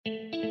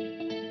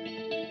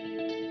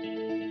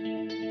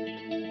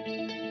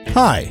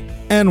Hi,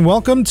 and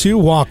welcome to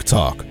Walk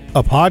Talk,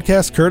 a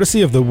podcast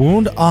courtesy of the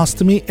Wound,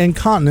 Ostomy, and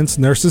Continence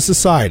Nurses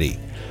Society.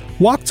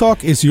 Walk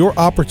Talk is your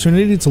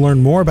opportunity to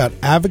learn more about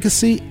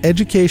advocacy,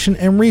 education,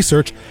 and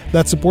research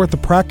that support the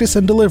practice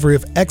and delivery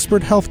of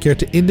expert healthcare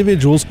to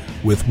individuals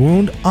with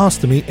wound,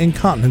 ostomy, and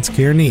continence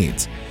care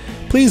needs.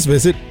 Please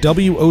visit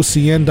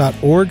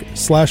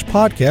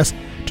wocn.org/podcast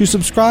to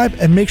subscribe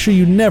and make sure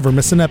you never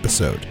miss an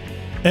episode.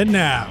 And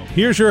now,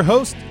 here's your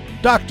host,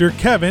 Dr.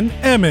 Kevin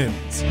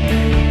Emmons.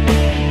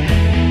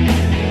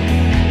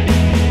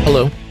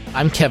 Hello,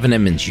 I'm Kevin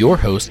Emmons, your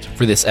host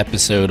for this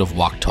episode of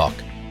Walk Talk.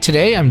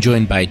 Today, I'm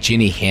joined by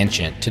Ginny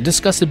Hanchett to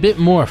discuss a bit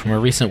more from a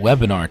recent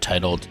webinar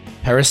titled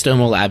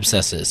Peristomal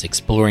Abscesses,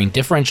 Exploring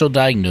Differential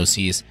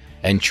Diagnoses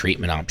and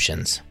Treatment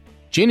Options.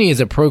 Ginny is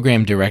a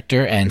program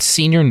director and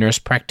senior nurse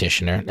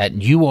practitioner at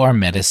UR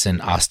Medicine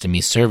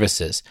Ostomy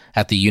Services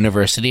at the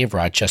University of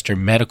Rochester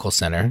Medical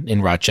Center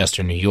in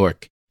Rochester, New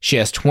York. She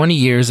has 20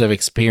 years of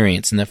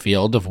experience in the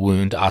field of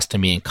wound,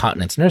 ostomy, and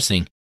continence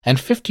nursing, and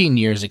 15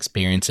 years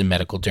experience in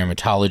medical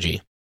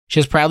dermatology. She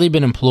has proudly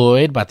been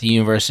employed by the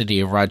University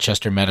of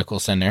Rochester Medical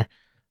Center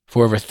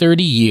for over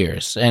 30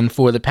 years, and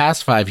for the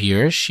past 5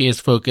 years, she has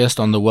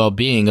focused on the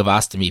well-being of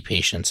ostomy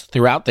patients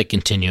throughout the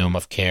continuum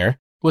of care,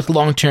 with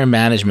long-term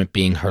management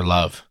being her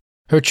love.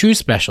 Her true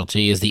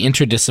specialty is the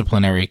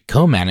interdisciplinary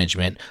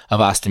co-management of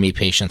ostomy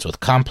patients with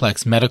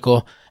complex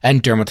medical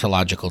and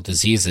dermatological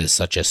diseases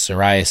such as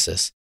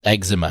psoriasis,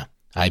 eczema,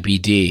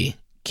 IBD,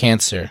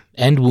 cancer,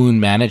 and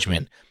wound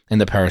management in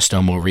the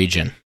peristomal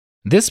region.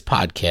 This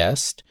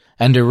podcast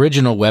and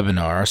original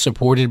webinar are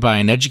supported by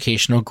an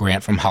educational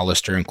grant from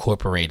Hollister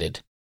Incorporated.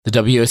 The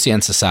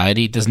WOCN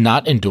Society does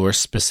not endorse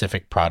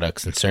specific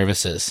products and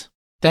services.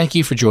 Thank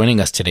you for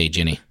joining us today,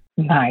 Ginny.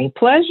 My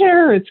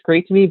pleasure. It's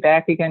great to be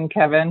back again,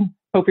 Kevin.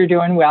 Hope you're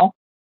doing well.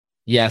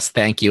 Yes,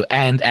 thank you.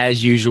 And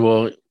as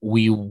usual,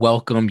 we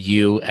welcome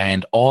you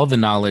and all the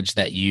knowledge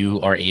that you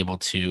are able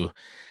to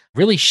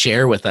really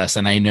share with us.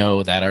 And I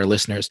know that our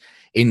listeners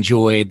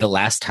enjoyed the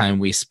last time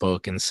we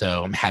spoke, and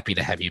so I'm happy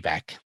to have you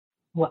back.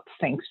 Well,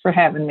 thanks for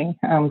having me.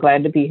 I'm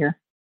glad to be here.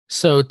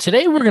 So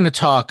today we're going to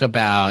talk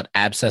about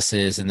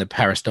abscesses in the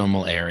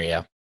peristomal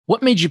area.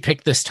 What made you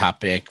pick this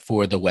topic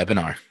for the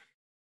webinar?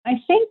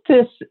 I think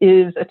this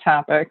is a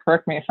topic,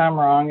 correct me if I'm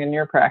wrong in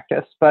your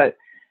practice, but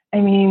I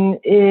mean,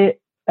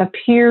 it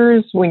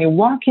appears when you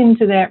walk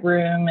into that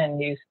room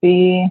and you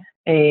see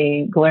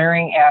a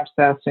glaring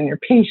abscess and your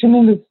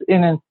patient is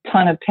in a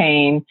ton of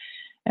pain,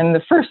 and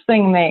the first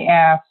thing they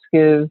ask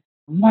is,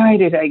 why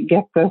did I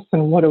get this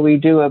and what do we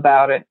do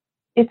about it?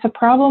 It's a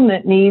problem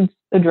that needs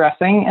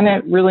addressing, and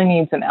it really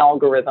needs an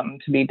algorithm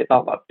to be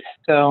developed.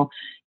 So,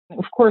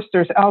 of course,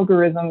 there's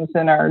algorithms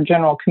in our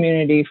general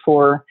community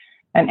for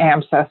an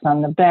abscess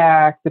on the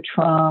back, the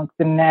trunk,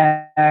 the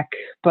neck,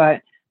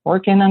 but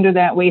working under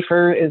that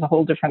wafer is a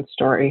whole different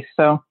story.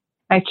 So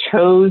I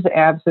chose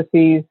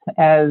abscesses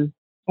as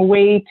a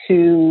way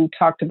to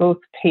talk to both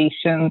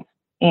patients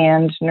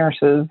and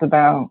nurses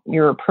about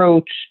your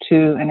approach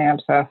to an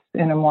abscess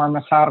in a more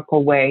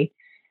methodical way.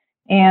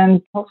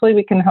 And hopefully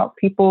we can help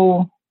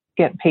people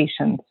get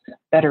patients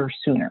better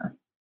sooner.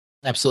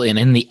 Absolutely. And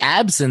in the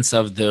absence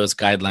of those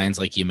guidelines,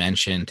 like you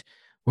mentioned,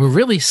 we're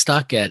really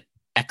stuck at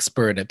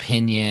expert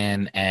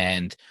opinion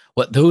and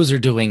what those are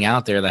doing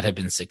out there that have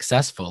been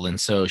successful.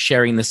 And so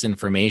sharing this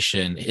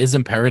information is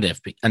imperative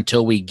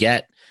until we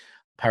get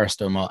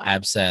peristomal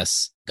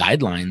abscess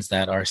guidelines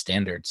that are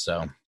standard.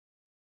 So,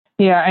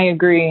 yeah, I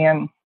agree.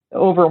 And the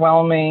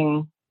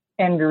overwhelming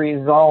end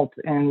result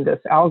in this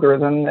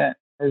algorithm that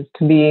is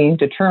to be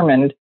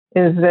determined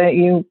is that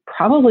you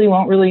probably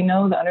won't really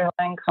know the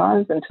underlying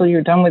cause until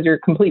you're done with your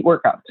complete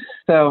workup.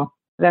 So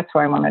that's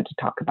why I wanted to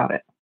talk about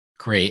it.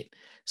 Great.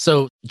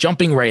 So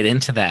jumping right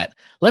into that,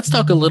 let's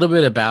talk a little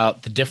bit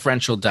about the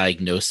differential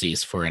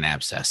diagnoses for an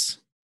abscess.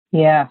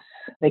 Yes,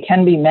 they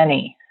can be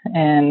many.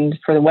 And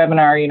for the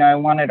webinar, I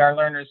wanted our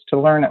learners to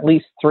learn at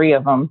least 3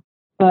 of them.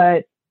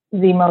 But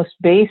the most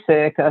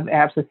basic of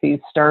abscesses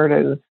start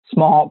as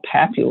small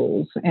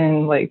papules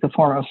in the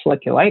form of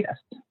folliculitis.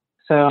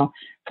 So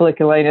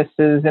folliculitis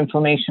is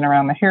inflammation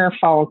around the hair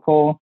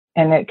follicle,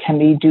 and it can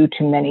be due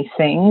to many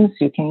things.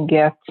 You can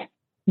get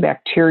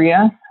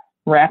bacteria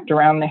wrapped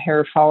around the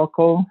hair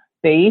follicle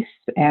base,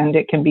 and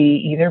it can be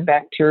either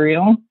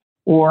bacterial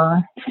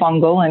or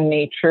fungal in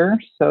nature.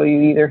 So you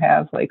either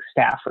have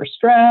staph or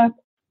strep,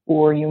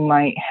 or you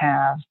might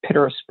have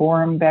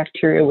pityrosporum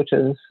bacteria, which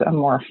is a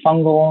more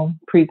fungal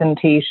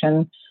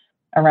presentation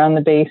around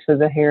the base of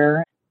the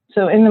hair.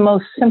 So in the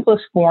most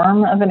simplest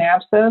form of an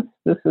abscess,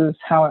 this is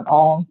how it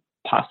all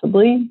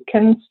possibly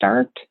can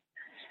start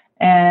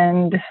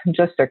and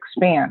just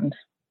expand.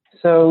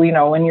 So,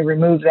 when you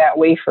remove that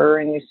wafer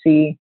and you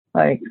see,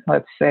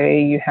 let's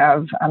say you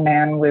have a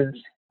man with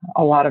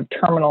a lot of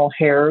terminal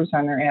hairs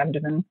on their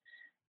abdomen,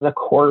 the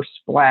coarse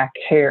black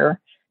hair,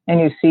 and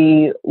you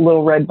see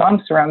little red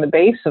bumps around the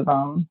base of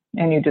them,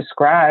 and you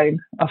describe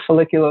a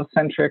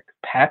folliculocentric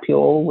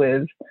papule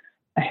with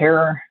a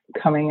hair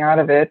coming out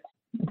of it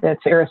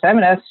that's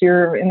erythematous,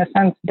 you're in a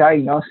sense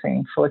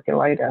diagnosing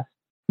folliculitis.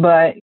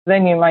 But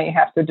then you might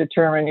have to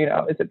determine,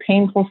 is it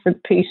painful for the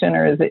patient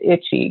or is it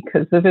itchy?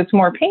 Because if it's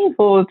more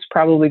painful, it's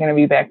probably going to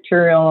be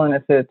bacterial. And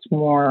if it's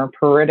more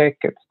pruritic,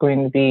 it's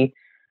going to be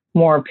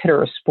more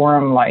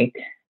pityrosporum-like.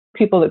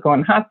 People that go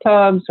in hot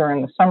tubs or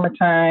in the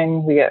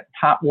summertime, we get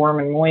hot, warm,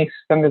 and moist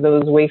under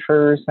those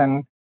wafers,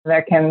 and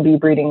that can be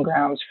breeding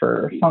grounds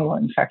for fungal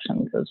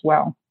infections as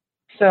well.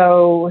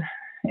 So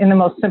in the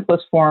most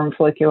simplest form,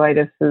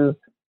 folliculitis is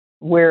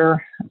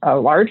where a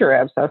larger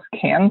abscess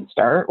can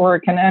start, or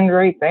it can end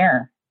right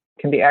there.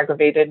 It can be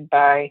aggravated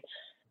by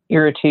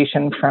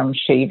irritation from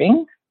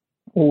shaving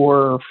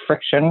or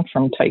friction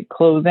from tight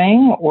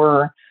clothing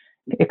or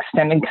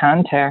extended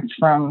contact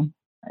from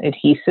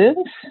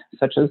adhesives,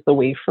 such as the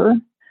wafer,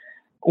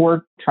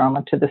 or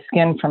trauma to the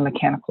skin from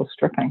mechanical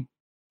stripping.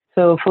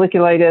 So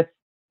folliculitis,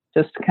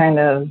 just to kind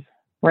of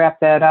wrap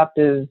that up,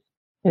 is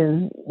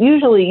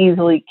usually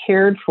easily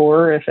cared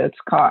for if it's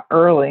caught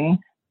early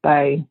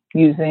by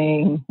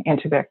using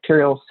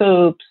antibacterial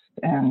soaps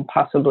and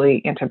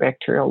possibly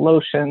antibacterial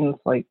lotions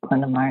like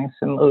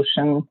clindamycin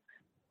lotion.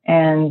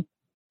 And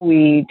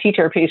we teach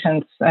our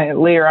patients,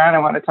 later on I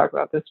want to talk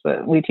about this,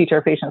 but we teach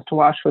our patients to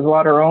wash with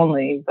water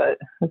only. But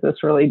is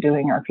this really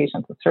doing our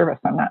patients a service?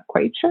 I'm not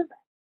quite sure.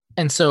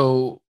 And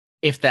so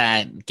if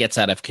that gets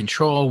out of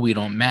control, we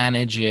don't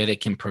manage it,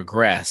 it can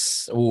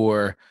progress.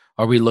 Or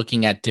are we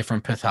looking at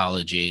different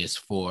pathologies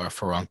for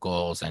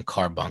furuncles and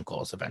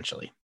carbuncles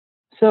eventually?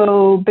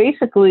 So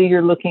basically,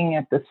 you're looking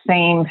at the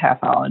same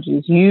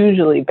pathologies,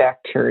 usually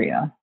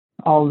bacteria.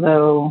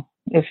 Although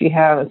if you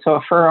have, so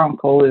a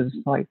furuncle is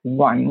like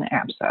one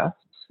abscess,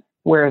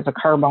 whereas a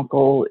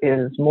carbuncle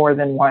is more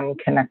than one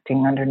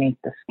connecting underneath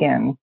the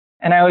skin.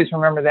 And I always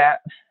remember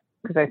that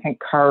because I think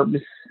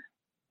carbs,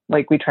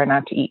 like we try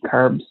not to eat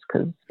carbs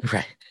because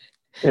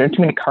there are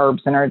too many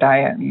carbs in our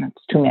diet and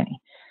it's too many.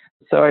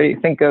 So I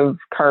think of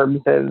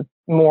carbs as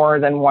more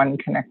than one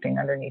connecting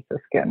underneath the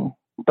skin.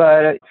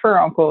 But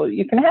furuncle,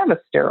 you can have a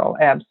sterile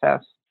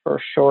abscess for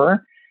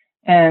sure.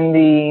 And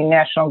the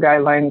national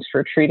guidelines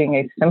for treating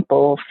a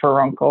simple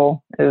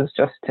furuncle is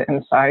just to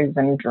incise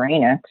and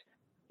drain it.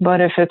 But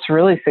if it's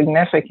really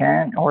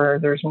significant or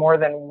there's more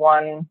than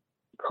one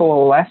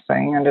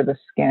coalescing under the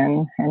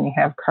skin and you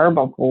have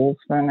carbuncles,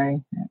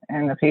 and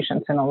the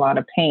patient's in a lot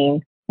of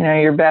pain,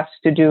 you're best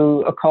to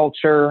do a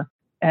culture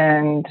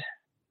and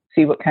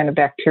see what kind of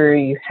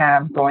bacteria you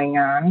have going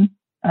on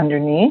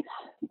underneath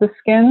the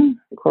skin.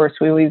 Of course,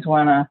 we always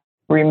want to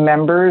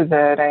remember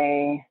that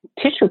a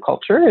tissue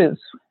culture is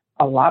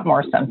a lot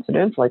more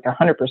sensitive, like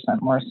 100%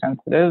 more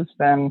sensitive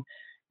than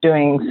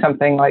doing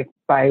something like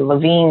by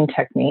Levine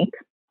technique,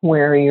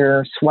 where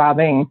you're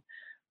swabbing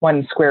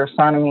 1 square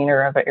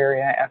centimeter of an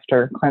area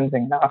after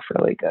cleansing it off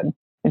really good.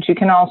 But you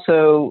can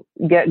also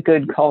get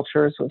good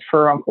cultures with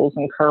furuncles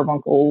and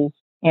carbuncles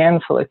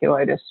and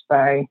folliculitis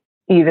by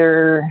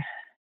either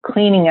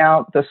cleaning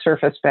out the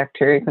surface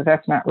bacteria, because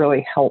that's not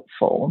really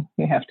helpful.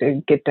 You have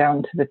to get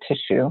down to the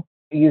tissue,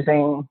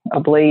 using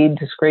a blade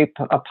to scrape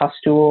a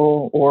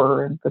pustule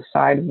or the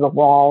side of the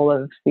wall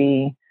of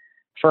the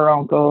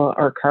furuncle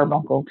or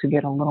carbuncle to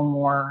get a little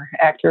more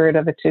accurate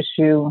of a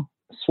tissue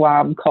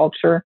swab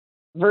culture,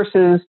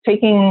 versus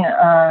taking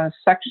a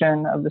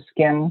section of the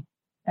skin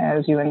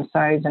as you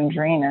incise and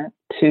drain it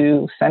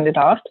to send it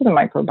off to the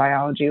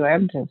microbiology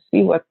lab to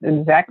see what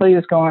exactly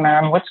is going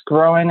on, what's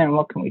growing, and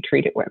what can we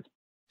treat it with.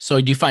 So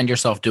do you find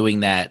yourself doing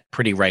that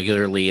pretty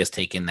regularly, as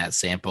taking that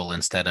sample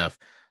instead of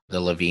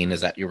the Levine?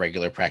 Is that your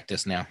regular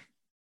practice now?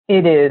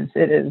 It is.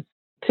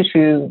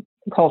 Tissue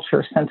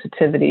culture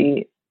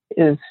sensitivity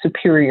is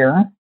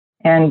superior.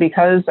 And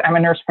because I'm a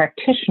nurse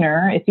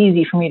practitioner, it's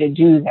easy for me to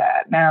do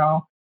that.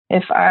 Now,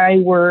 if I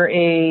were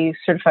a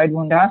certified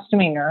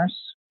woundostomy nurse,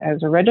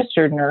 as a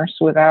registered nurse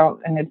without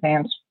an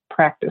advanced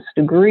practice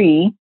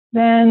degree,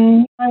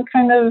 then I'm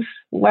kind of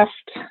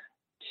left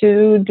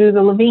to do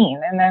the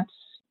Levine. And that's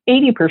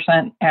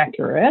 80%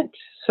 accurate,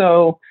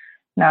 so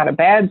not a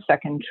bad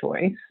second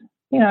choice.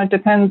 It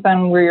depends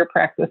on where you're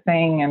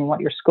practicing and what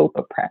your scope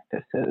of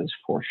practice is,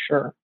 for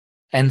sure.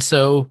 And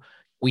so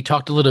we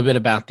talked a little bit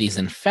about these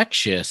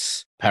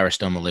infectious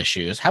peristomal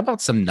issues. How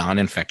about some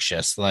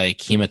non-infectious, like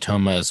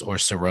hematomas or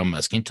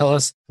seromas? Can you tell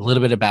us a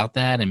little bit about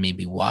that and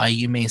maybe why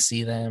you may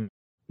see them?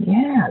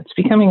 Yeah, it's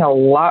becoming a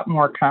lot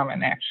more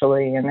common,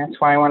 actually, and that's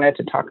why I wanted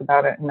to talk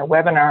about it in the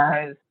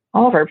webinar. Is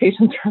all of our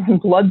patients are on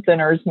blood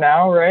thinners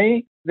now,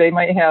 right? They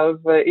might have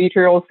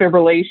atrial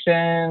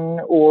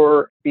fibrillation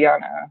or be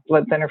on a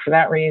blood thinner for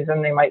that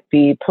reason. They might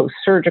be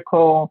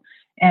post-surgical.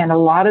 And a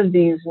lot of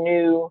these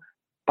new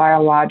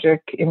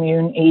biologic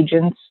immune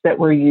agents that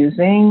we're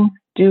using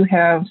do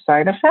have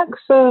side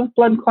effects of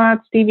blood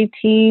clots,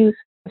 DVTs,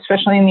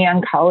 especially in the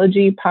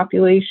oncology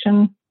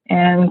population.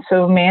 And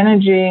so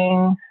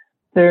managing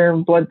their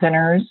blood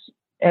thinners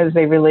as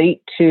they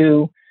relate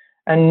to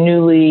a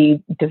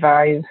newly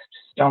devised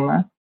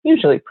stoma,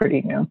 usually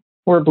pretty new,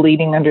 or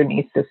bleeding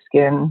underneath the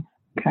skin,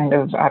 kind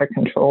of out of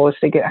control. If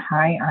they get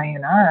high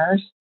INRs,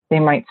 they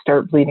might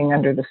start bleeding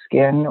under the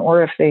skin,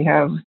 or if they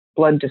have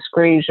blood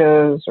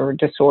dyscrasias or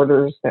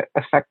disorders that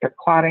affect their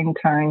clotting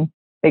time,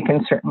 they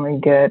can certainly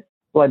get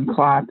blood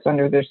clots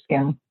under their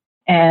skin.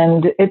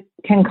 And it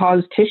can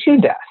cause tissue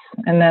death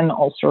and then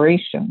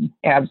ulceration,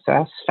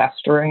 abscess,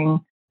 festering.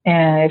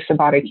 And if the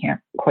body can't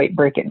quite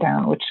break it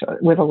down, which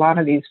with a lot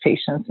of these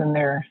patients and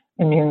their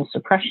immune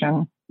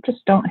suppression,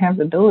 just don't have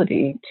the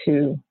ability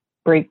to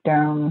break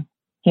down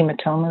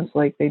hematomas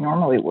like they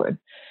normally would.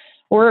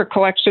 Or a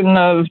collection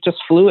of just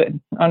fluid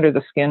under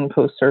the skin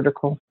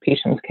post-surgical.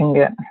 Patients can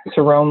get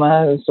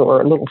seromas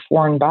or little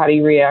foreign body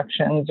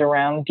reactions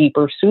around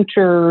deeper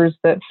sutures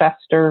that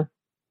fester.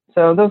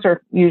 So those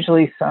are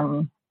usually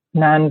some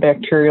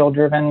non-bacterial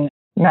driven,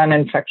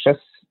 non-infectious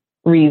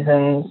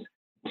reasons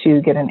to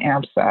get an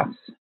abscess.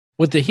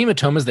 With the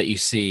hematomas that you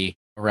see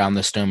around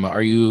the stoma,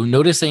 are you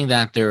noticing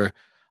that they're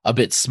a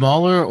bit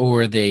smaller,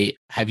 or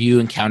have you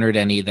encountered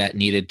any that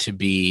needed to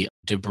be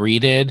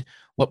debrided?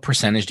 What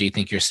percentage do you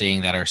think you're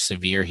seeing that are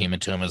severe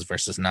hematomas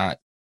versus not?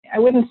 I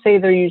wouldn't say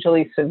they're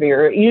usually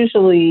severe. It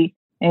usually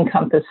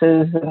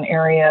encompasses an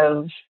area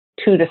of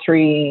 2 to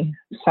 3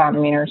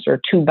 centimeters or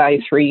 2 by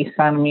 3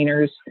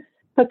 centimeters,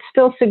 but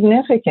still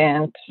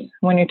significant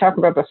when you talk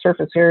about the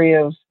surface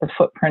area of the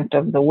footprint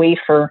of the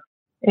wafer.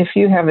 If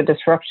you have a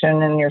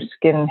disruption in your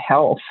skin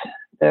health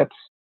that's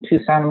 2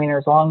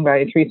 centimeters long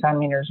by 3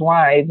 centimeters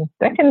wide,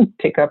 that can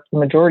take up the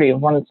majority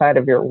of one side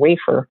of your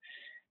wafer.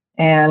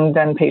 And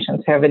then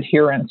patients have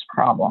adherence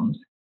problems.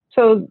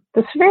 So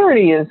the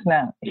severity is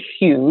not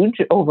huge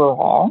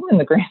overall in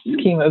the grand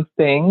scheme of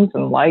things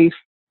and life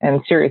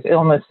and serious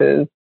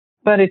illnesses,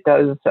 but it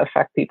does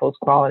affect people's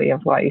quality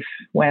of life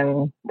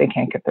when they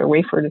can't get their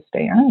wafer to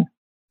stay on.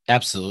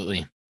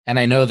 Absolutely. And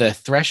I know the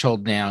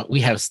threshold now,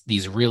 we have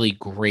these really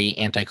great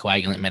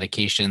anticoagulant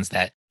medications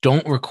that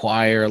don't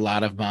require a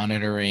lot of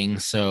monitoring.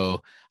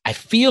 So I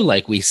feel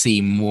like we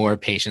see more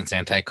patients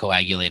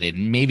anticoagulated.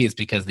 Maybe it's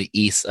because of the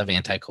ease of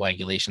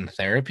anticoagulation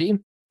therapy.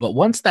 But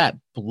once that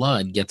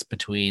blood gets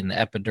between the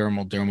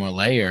epidermal dermal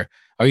layer,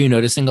 are you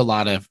noticing a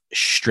lot of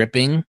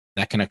stripping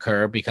that can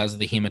occur because of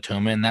the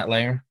hematoma in that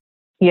layer?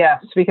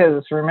 Yes,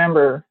 because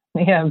remember,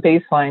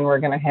 baseline, we're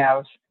going to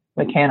have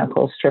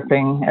mechanical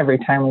stripping every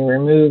time we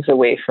remove the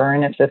wafer.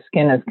 And if the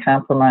skin is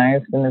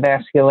compromised in the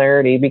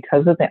vascularity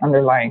because of the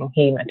underlying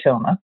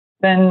hematoma,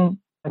 then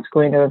it's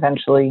going to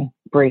eventually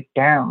break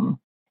down.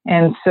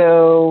 And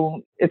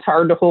so it's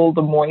hard to hold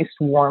a moist,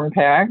 warm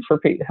pack for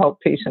help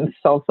patients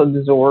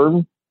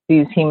self-absorb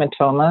these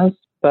hematomas.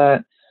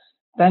 But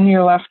then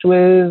you're left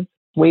with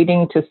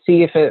waiting to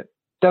see if it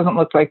doesn't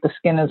look like the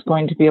skin is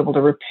going to be able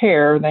to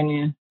repair. Then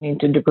you need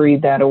to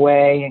debride that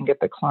away and get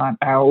the clot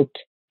out.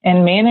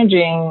 And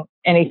managing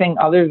anything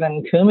other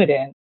than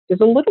Coumadin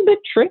is a little bit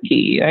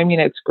tricky. I mean,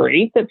 it's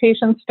great that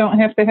patients don't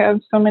have to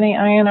have so many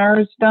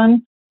INRs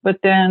done, but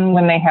then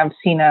when they have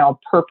senile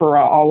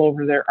purpura all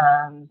over their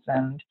arms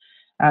and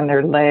on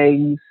their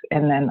legs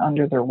and then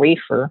under their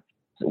wafer,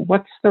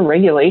 what's the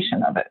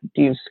regulation of it?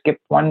 Do you skip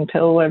one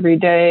pill every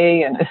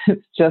day? And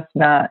it's just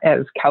not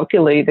as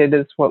calculated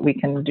as what we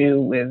can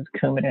do with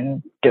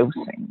Coumadin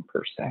dosing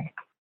per se.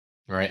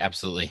 Right,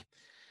 absolutely.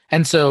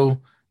 And so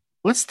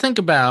let's think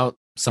about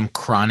some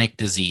chronic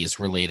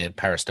disease-related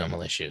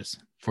peristomal issues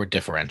for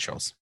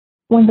differentials.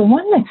 Well, the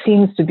one that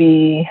seems to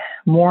be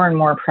more and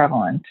more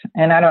prevalent,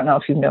 and I don't know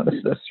if you've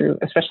noticed this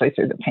especially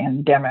through the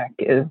pandemic,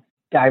 is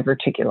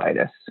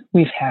diverticulitis.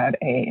 We've had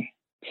a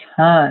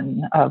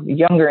ton of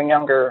younger and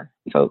younger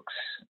folks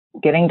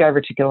getting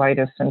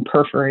diverticulitis and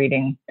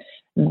perforating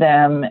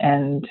them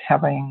and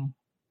having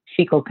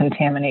fecal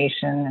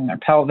contamination in their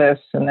pelvis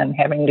and then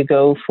having to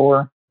go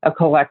for a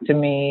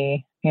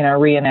colectomy,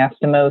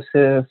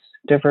 reanastomosis,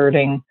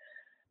 diverting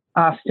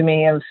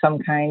ostomy of some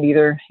kind.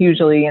 Either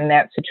usually in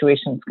that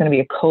situation, it's going to be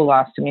a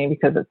colostomy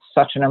because it's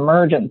such an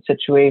emergent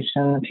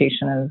situation. The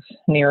patient is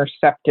near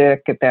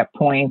septic at that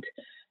point.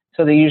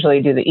 So they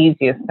usually do the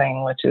easiest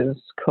thing, which is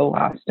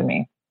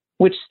colostomy,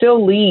 which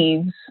still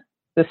leaves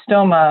the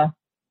stoma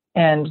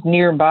and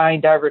nearby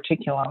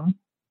diverticulum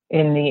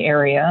in the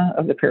area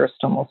of the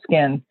peristomal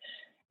skin.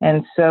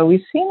 And so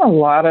we've seen a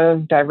lot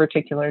of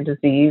diverticular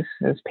disease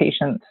as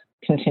patients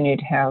continue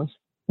to have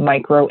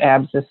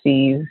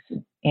microabscesses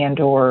and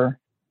or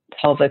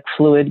pelvic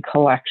fluid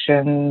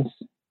collections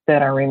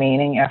that are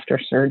remaining after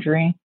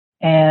surgery.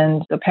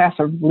 And the path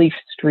of least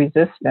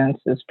resistance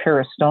is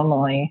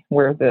peristomally,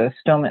 where the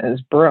stoma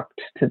is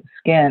brooked to the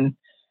skin.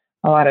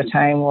 A lot of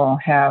time we'll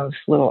have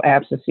little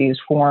abscesses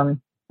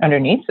form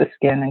underneath the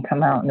skin and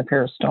come out in the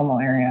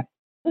peristomal area.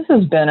 This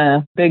has been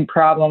a big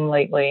problem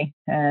lately,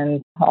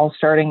 and all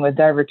starting with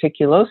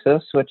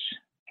diverticulosis, which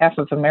half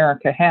of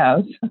America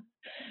has.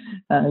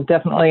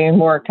 Definitely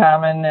more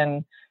common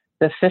in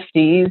the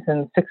 50s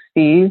and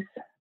 60s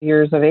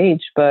years of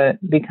age, but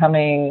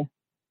becoming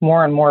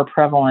more and more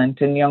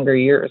prevalent in younger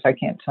years. I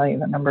can't tell you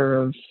the number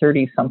of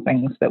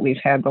 30-somethings that we've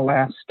had the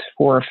last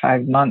 4 or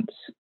 5 months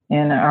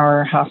in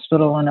our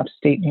hospital in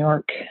upstate New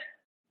York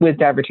with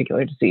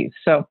diverticular disease.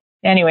 So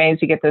anyways,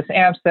 you get this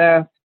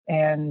abscess,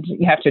 and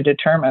you have to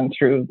determine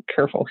through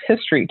careful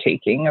history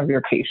taking of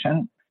your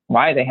patient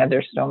why they had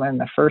their stoma in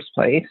the first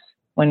place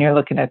when you're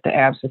looking at the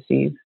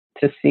abscesses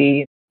to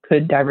see,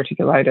 could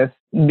diverticulitis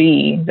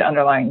be the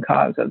underlying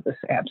cause of this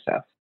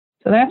abscess?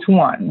 So that's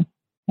one.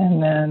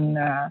 And then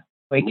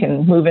we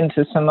can move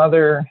into some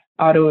other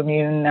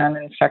autoimmune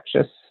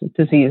non-infectious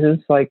diseases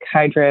like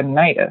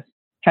hidradenitis.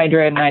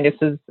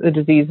 Hidradenitis is a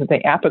disease of the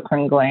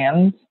apocrine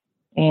glands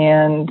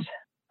and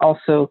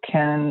also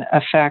can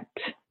affect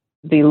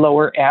the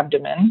lower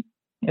abdomen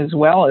as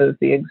well as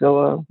the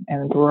axilla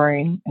and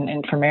groin and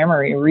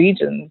inframammary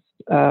regions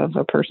of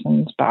a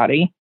person's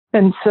body.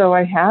 And so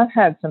I have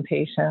had some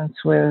patients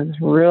with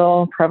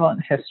real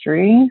prevalent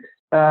histories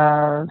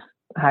of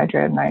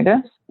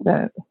hidradenitis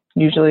that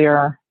usually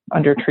are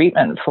under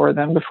treatment for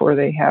them before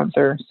they have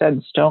their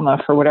said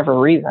stoma for whatever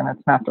reason.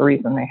 It's not the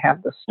reason they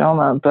have the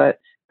stoma, but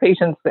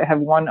patients that have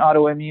one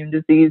autoimmune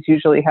disease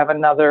usually have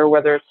another,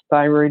 whether it's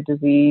thyroid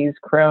disease,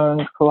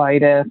 Crohn's,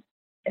 colitis.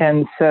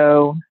 And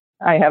so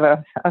I have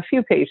a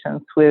few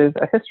patients with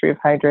a history of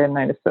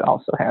hidradenitis that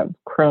also have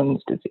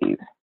Crohn's disease.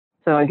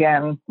 So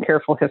again,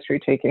 careful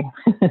history taking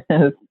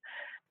is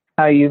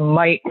how you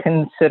might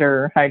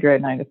consider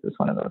hidradenitis as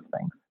one of those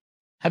things.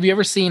 Have you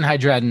ever seen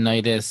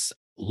hidradenitis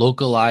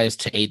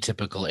localized to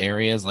atypical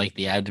areas like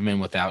the abdomen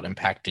without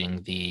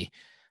impacting the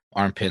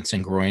armpits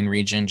and groin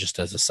region, just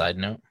as a side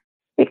note?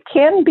 It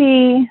can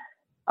be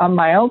a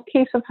mild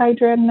case of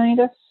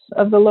hidradenitis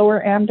of the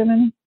lower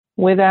abdomen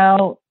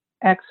without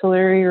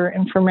axillary or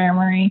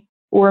inframammary.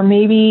 Or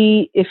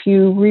maybe if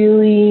you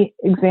really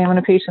examine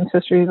a patient's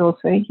history, they'll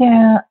say,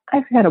 yeah,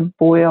 I've had a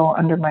boil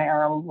under my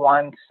arm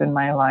once in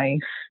my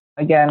life.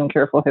 Again,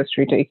 careful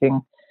history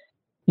taking.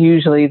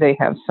 Usually they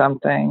have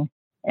something.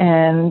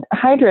 And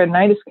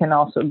hidradenitis can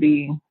also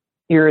be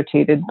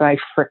irritated by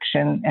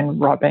friction and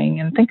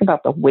rubbing. And think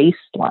about the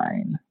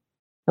waistline.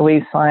 The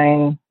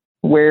waistline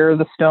where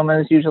the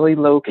stoma is usually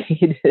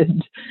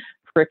located,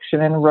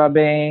 friction and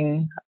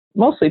rubbing.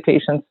 Mostly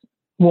patients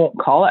won't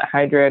call it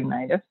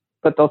hidradenitis,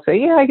 but they'll say,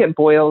 yeah, I get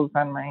boils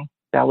on my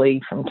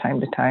belly from time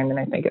to time, and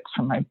I think it's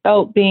from my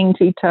belt being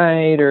too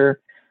tight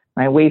or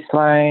my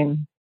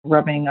waistline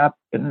rubbing up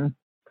and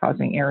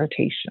causing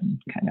irritation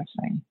kind of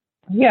thing.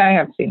 Yeah, I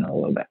have seen it a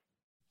little bit.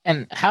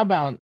 And how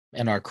about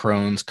in our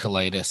Crohn's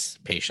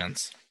colitis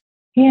patients?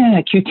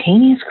 Yeah,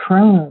 cutaneous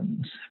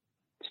Crohn's.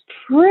 It's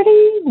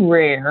pretty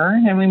rare,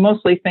 and we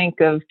mostly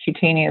think of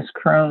cutaneous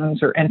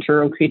Crohn's or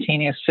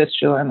enterocutaneous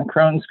fistula in the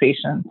Crohn's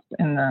patients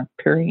in the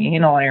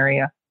perianal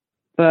area,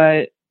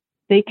 but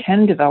they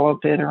can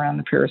develop it around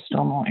the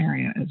peristomal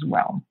area as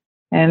well.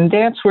 And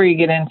that's where you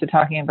get into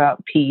talking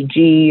about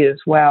PG as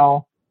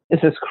well. Is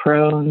this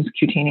Crohn's,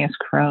 cutaneous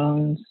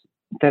Crohn's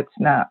that's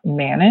not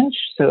managed?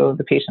 So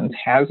the patient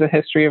has a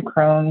history of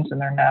Crohn's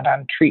and they're not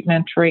on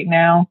treatment right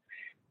now.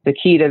 The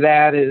key to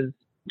that is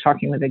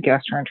talking with a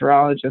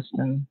gastroenterologist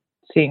and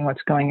seeing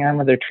what's going on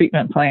with their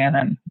treatment plan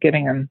and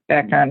getting them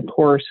back on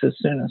course as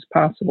soon as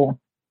possible,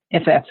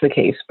 if that's the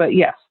case. But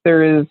yes,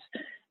 there is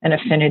an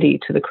affinity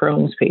to the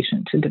Crohn's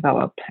patient to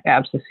develop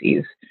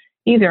abscesses,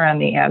 either on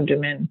the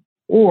abdomen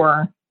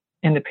or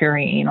in the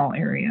perianal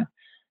area.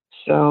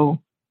 So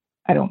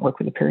I don't work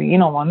with the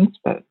perianal ones,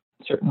 but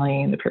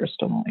certainly in the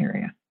peristomal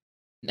area.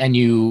 And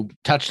you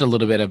touched a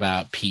little bit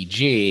about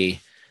PG.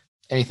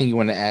 Anything you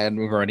want to add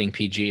regarding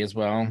PG as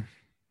well?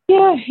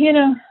 Yeah,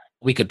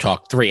 we could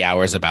talk 3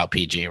 hours about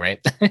PG,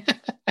 right?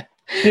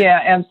 Yeah,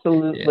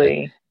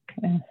 absolutely.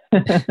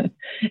 Yeah.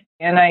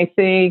 And I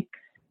think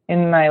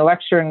in my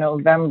lecture in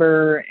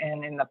November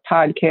and in the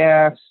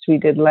podcast we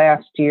did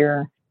last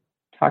year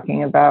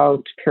talking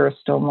about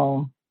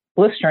peristomal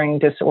blistering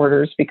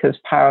disorders, because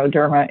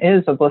pyoderma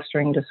is a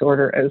blistering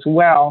disorder as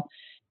well.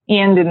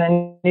 And in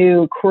the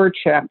new core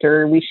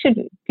chapter,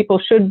 people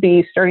should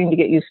be starting to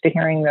get used to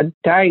hearing the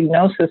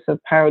diagnosis of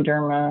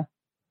pyoderma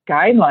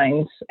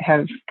guidelines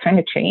have kind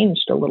of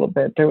changed a little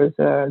bit. There was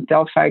a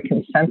Delphi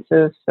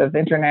consensus of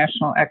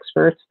international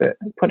experts that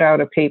put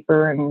out a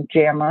paper in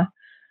JAMA,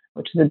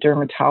 which is a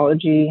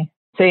dermatology,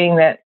 saying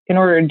that in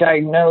order to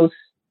diagnose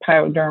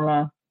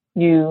pyoderma,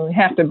 you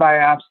have to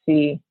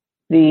biopsy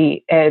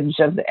the edge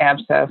of the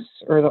abscess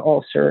or the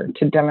ulcer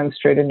to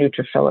demonstrate a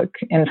neutrophilic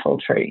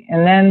infiltrate.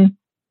 And then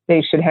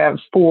they should have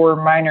 4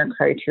 minor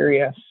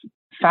criteria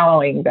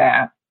following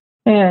that.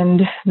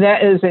 And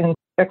that is in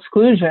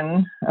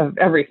exclusion of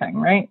everything,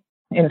 right?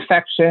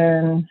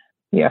 Infection,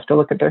 you have to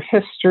look at their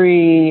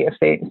history. If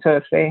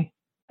they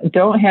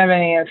don't have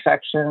any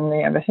infection,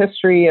 they have a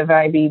history of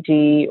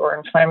IBD or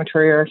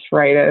inflammatory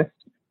arthritis,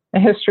 a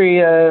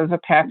history of a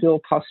papule,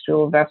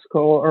 pustule,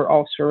 vesicle, or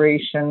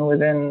ulceration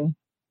within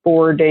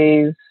 4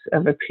 days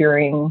of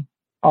appearing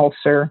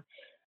ulcer.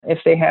 If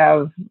they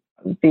have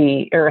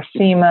the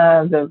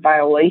erythema, the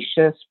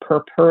violaceous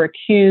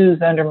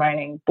purpura-accused,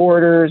 undermining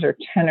borders, or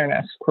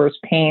tenderness. Of course,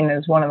 pain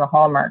is one of the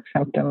hallmark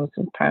symptoms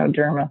of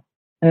pyoderma.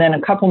 And then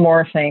a couple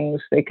more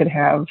things. They could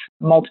have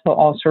multiple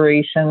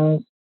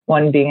ulcerations,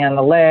 one being on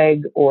the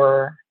leg,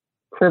 or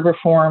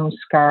cribriform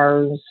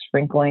scars,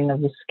 wrinkling of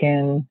the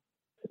skin.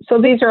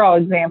 So these are all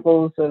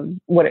examples of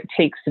what it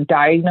takes to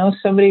diagnose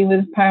somebody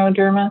with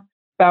pyoderma.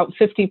 About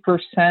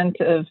 50%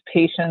 of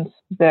patients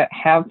that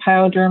have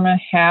pyoderma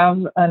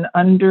have an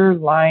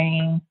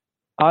underlying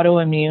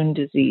autoimmune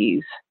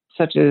disease.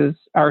 such as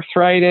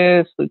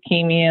arthritis,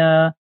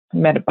 leukemia,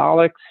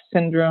 metabolic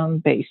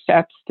syndrome,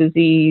 Behçet's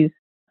disease,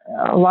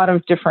 a lot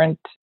of different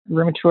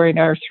rheumatoid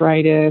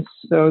arthritis.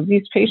 So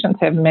these patients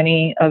have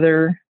many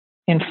other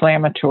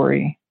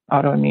inflammatory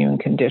autoimmune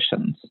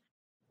conditions.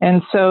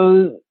 And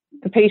so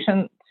the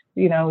patient,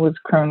 with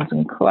Crohn's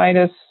and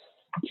colitis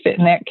fit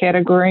in that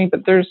category,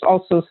 but there's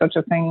also such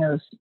a thing as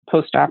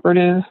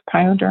postoperative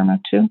pyoderma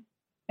too.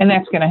 And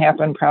that's going to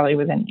happen probably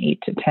within 8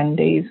 to 10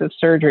 days of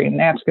surgery. And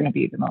that's going to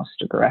be the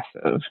most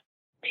aggressive,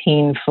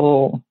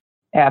 painful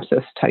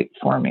abscess type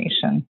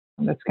formation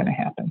that's going to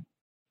happen.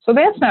 So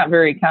that's not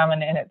very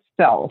common in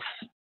itself,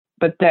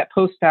 but that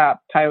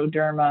post-op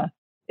pyoderma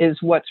is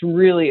what's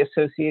really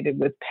associated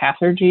with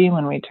pathergy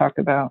when we talk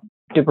about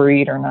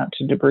debride or not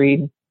to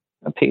debride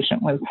a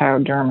patient with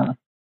pyoderma.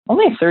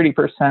 Only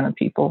 30% of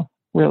people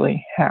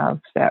really have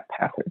that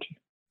pathergy.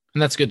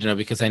 And that's good to know,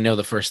 because I know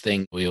the first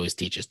thing we always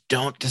teach is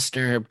don't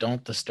disturb.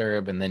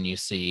 And then you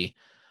see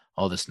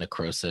all this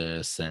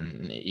necrosis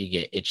and you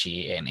get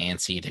itchy and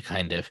antsy to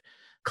kind of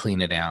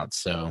clean it out.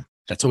 So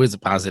that's always a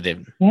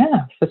positive.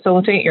 Yeah,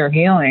 facilitate your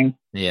healing.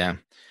 Yeah.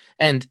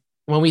 And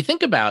when we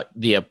think about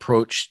the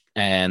approach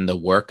and the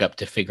workup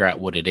to figure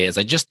out what it is,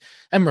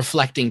 I'm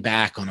reflecting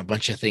back on a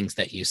bunch of things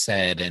that you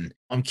said, and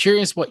I'm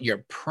curious what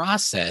your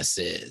process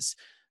is.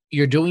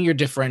 You're doing your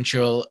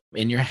differential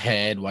in your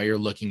head while you're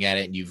looking at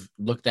it, and you've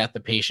looked at the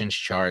patient's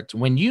charts.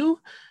 When you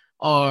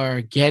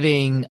are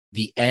getting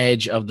the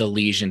edge of the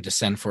lesion to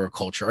send for a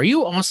culture, are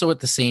you also at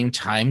the same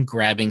time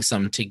grabbing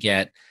some to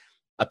get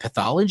a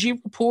pathology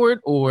report,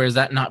 or is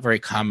that not very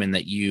common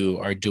that you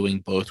are doing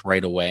both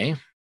right away?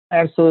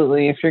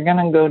 Absolutely. If you're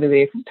going to go to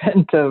the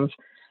extent of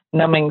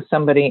numbing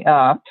somebody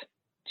up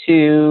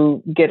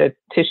to get a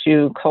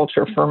tissue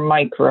culture for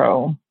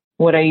micro,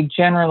 what I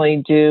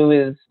generally do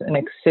is an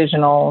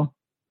excisional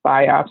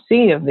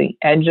biopsy of the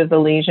edge of the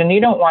lesion. You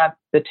don't want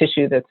the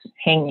tissue that's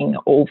hanging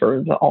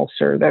over the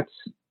ulcer. That's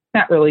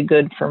not really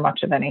good for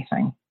much of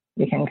anything.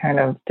 You can kind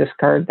of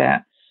discard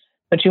that.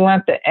 But you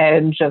want the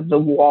edge of the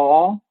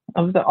wall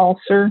of the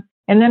ulcer.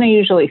 And then I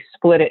usually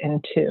split it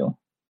in two.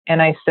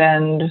 And I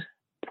send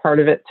part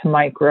of it to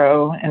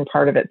micro and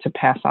part of it to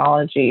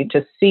pathology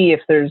to see if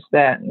there's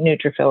that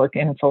neutrophilic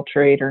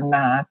infiltrate or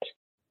not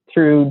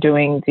through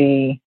doing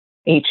the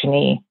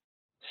H&E.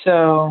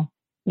 So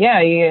yeah,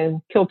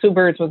 you kill two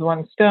birds with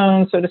one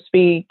stone, so to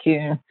speak.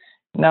 You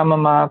numb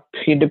them up,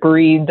 you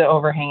debride the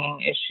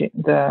overhanging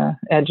the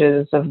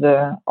edges of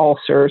the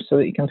ulcer so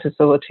that you can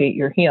facilitate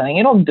your healing.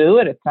 It'll do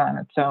it on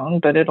its own,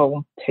 but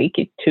it'll take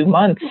you 2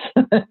 months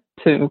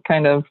to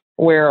kind of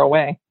wear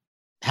away.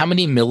 How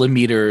many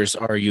millimeters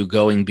are you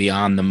going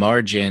beyond the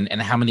margin,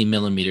 and how many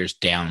millimeters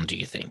down do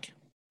you think?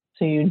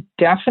 So you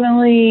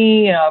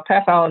definitely,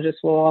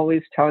 pathologists will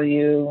always tell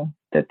you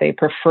that they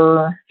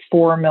prefer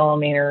 4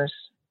 millimeters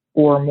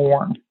or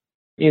more.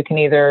 You can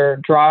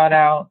either draw it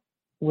out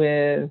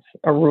with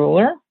a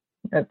ruler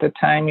at the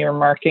time you're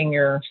marking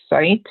your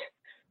site.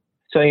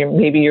 So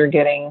maybe you're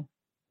getting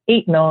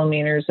 8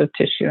 millimeters of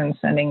tissue and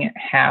sending it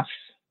half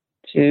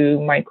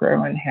to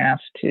micro and half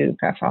to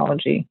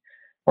pathology,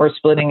 or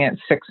splitting it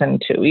 6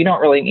 and 2. You don't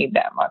really need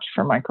that much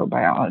for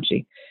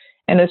microbiology.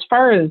 And as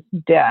far as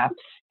depth,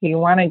 you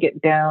want to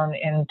get down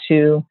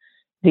into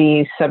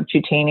the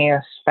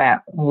subcutaneous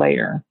fat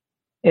layer,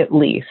 at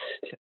least,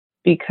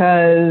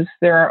 because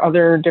there are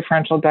other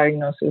differential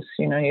diagnoses.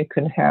 You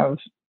could have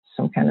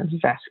some kind of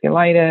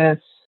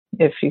vasculitis.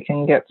 If you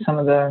can get some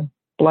of the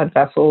blood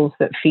vessels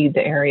that feed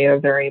the area,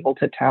 they're able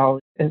to tell,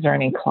 is there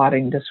any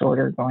clotting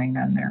disorder going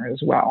on there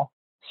as well?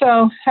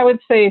 So I would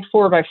say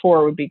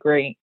 4x4 would be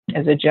great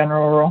as a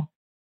general rule.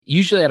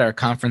 Usually at our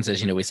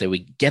conferences, we say we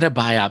get a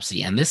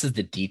biopsy, and this is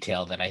the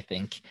detail that I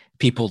think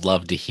people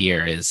love to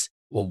hear is,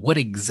 well, what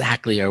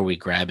exactly are we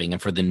grabbing?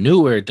 And for the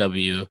newer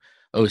WOC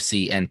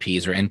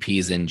NPs or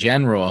NPs in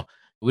general,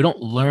 we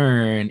don't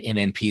learn in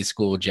NP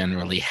school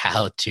generally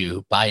how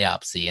to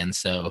biopsy. And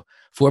so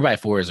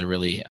 4x4 is a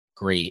really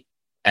great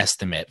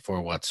estimate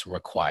for what's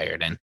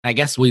required. And I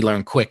guess we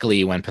learn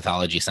quickly when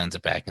pathology sends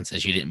it back and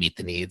says you didn't meet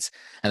the needs.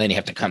 And then you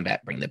have to come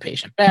back, bring the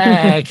patient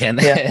back and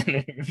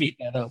then repeat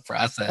that whole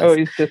process.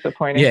 Always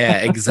disappointing. Yeah,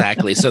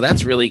 exactly. So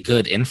that's really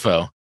good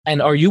info. And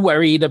are you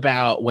worried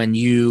about, when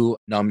you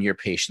numb your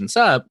patients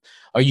up,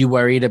 are you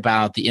worried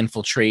about the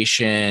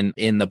infiltration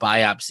in the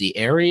biopsy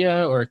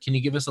area? Or can you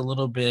give us a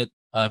little bit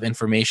of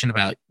information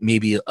about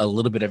maybe a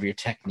little bit of your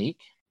technique?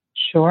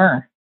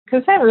 Sure,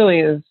 because that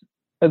really is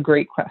a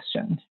great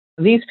question.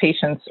 These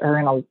patients are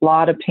in a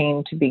lot of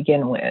pain to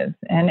begin with,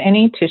 and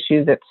any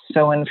tissue that's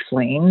so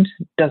inflamed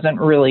doesn't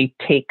really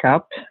take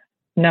up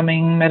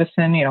numbing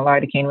medicine.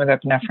 Lidocaine with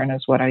epinephrine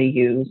is what I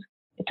use.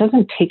 It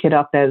doesn't take it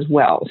up as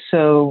well.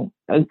 So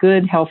a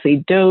good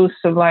healthy dose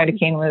of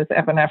lidocaine with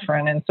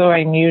epinephrine, and so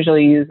I'm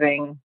usually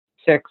using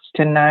 6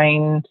 to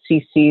 9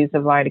 cc's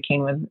of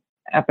lidocaine with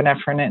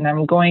epinephrine, and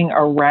I'm going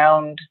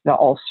around the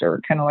ulcer,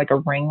 kind of like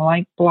a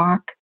ring-like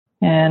block.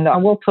 And I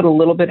will put a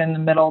little bit in the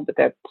middle, but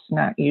that's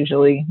not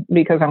usually,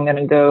 because I'm going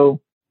to go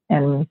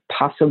and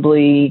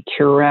possibly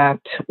curette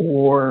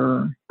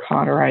or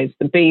cauterize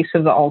the base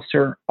of the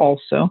ulcer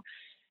also.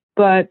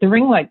 But the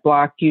ring light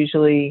block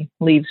usually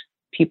leaves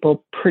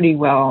people pretty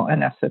well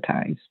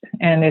anesthetized.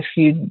 And if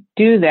you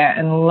do that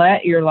and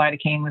let your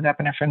lidocaine with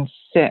epinephrine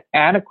sit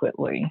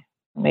adequately,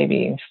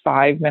 maybe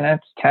 5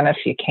 minutes, 10 if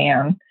you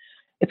can,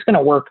 it's going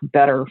to work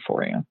better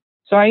for you.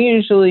 So I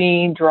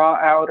usually draw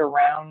out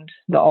around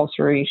the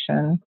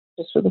ulceration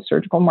just with a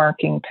surgical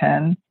marking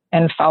pen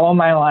and follow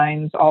my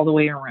lines all the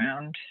way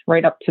around,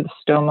 right up to the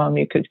stoma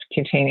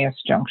mucocutaneous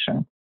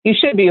junction. You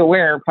should be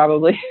aware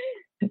probably,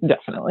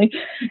 definitely,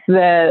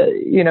 that,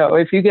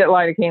 if you get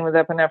lidocaine with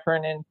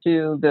epinephrine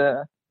into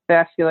the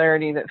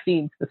vascularity that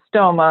feeds the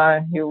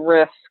stoma, you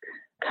risk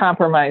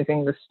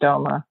compromising the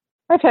stoma.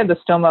 I've had the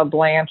stoma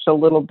blanch a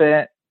little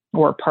bit,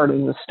 or part of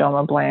the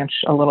stoma blanch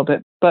a little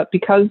bit, but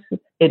because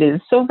it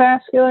is so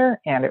vascular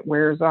and it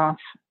wears off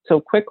so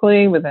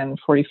quickly within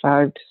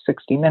 45 to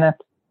 60 minutes,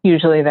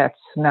 usually that's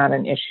not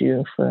an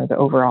issue for the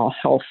overall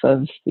health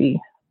of the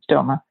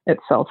stoma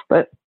itself,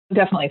 but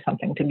definitely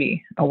something to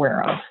be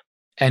aware of.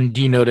 And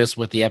do you notice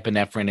with the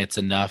epinephrine, it's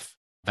enough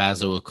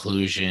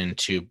vaso-occlusion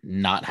to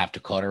not have to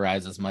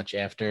cauterize as much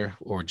after,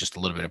 or just a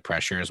little bit of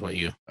pressure is what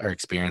you are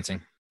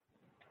experiencing?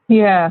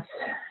 Yes.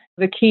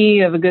 The key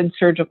of a good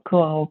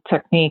surgical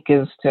technique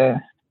is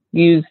to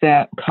use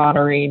that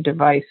cautery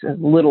device as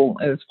little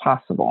as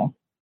possible.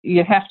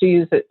 You have to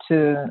use it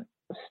to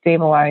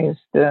stabilize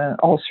the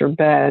ulcer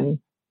bed,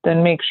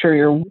 then make sure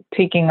you're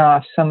taking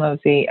off some of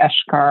the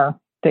eschar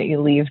that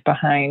you leave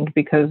behind,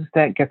 because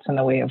that gets in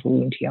the way of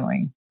wound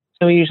healing.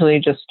 So we usually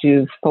just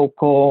do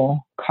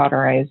focal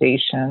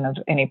cauterization of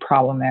any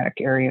problematic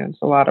areas,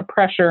 a lot of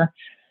pressure.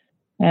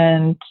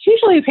 And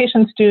usually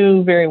patients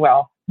do very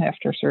well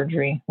after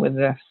surgery with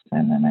this.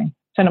 And then I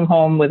send them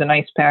home with an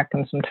ice pack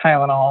and some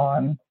Tylenol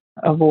and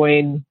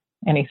avoid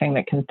anything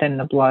that can thin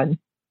the blood,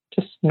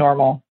 just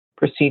normal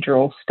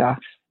procedural stuff.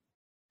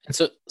 And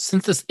so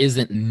since this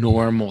isn't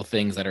normal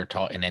things that are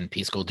taught in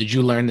NP school, did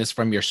you learn this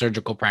from your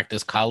surgical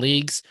practice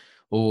colleagues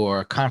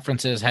or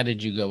conferences? How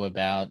did you go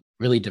about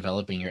really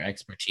developing your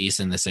expertise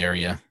in this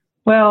area?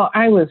 Well,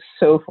 I was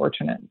so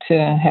fortunate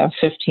to have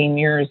 15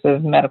 years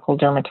of medical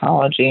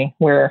dermatology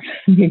where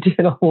we did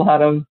a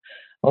lot of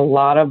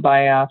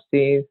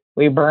biopsies.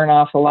 We burn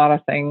off a lot of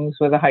things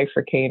with a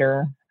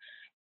hyfricator.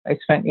 I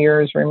spent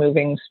years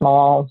removing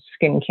small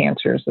skin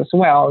cancers as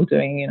well,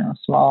 doing,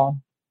 small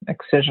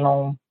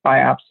excisional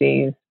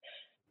biopsies.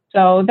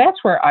 So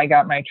that's where I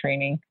got my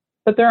training.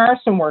 But there are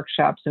some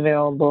workshops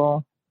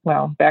available.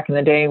 Well, back in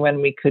the day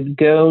when we could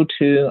go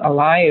to a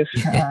live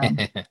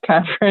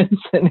conference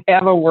and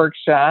have a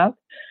workshop,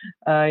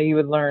 you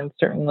would learn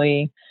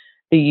certainly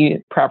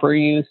the proper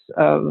use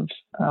of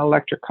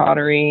electric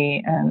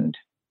cautery and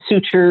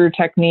suture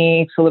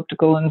techniques,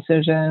 elliptical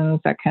incisions,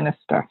 that kind of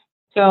stuff.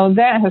 So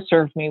that has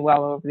served me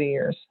well over the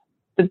years.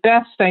 The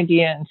best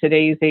idea in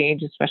today's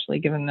age, especially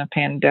given the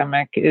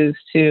pandemic, is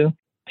to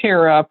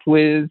pair up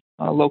with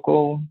a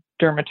local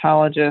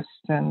dermatologist,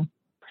 and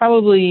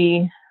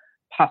possibly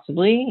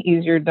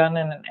easier done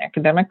in an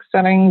academic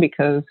setting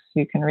because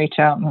you can reach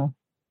out and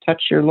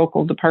touch your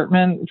local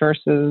department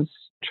versus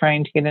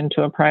trying to get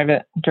into a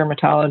private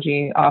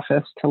dermatology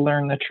office to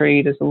learn the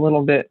trade is a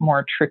little bit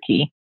more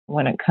tricky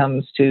when it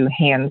comes to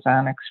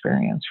hands-on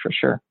experience, for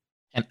sure.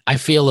 And I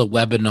feel a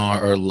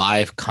webinar or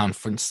live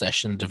conference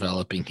session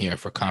developing here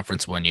for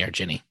Conference 1 Year,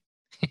 Ginny.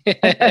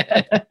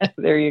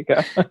 There you go.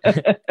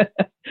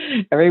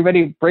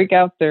 Everybody break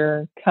out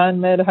their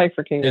ConMed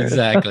hyfricators.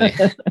 Exactly.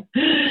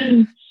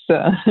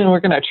 So we're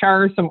going to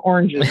char some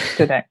oranges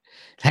today.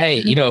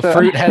 Hey,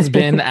 fruit has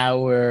been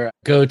our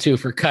go-to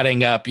for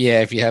cutting up.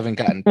 Yeah, if you haven't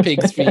gotten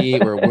pig's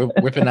feet, we're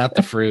whipping out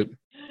the fruit.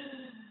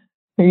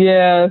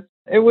 Yeah,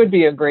 it would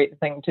be a great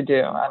thing to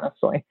do,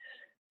 honestly.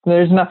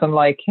 There's nothing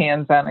like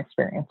hands-on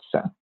experience.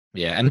 So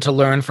yeah, and to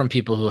learn from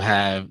people who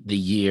have the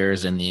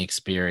years and the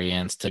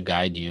experience to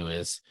guide you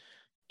is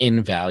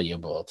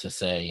invaluable. To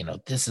say,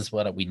 this is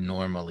what we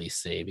normally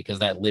see, because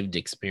that lived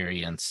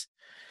experience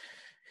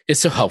is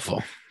so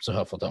helpful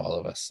to all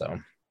of us. So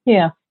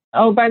yeah.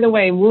 Oh, by the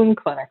way, wound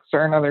clinics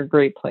are another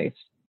great place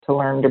to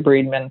learn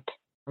debridement.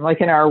 Like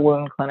in our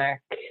wound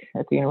clinic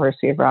at the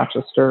University of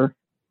Rochester,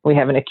 we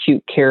have an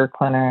acute care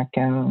clinic,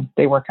 and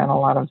they work on a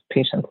lot of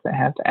patients that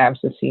have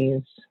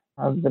abscesses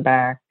of the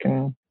back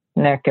and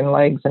neck and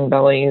legs and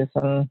bellies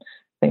and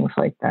things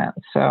like that.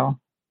 So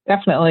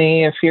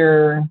definitely, if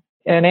you're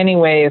in any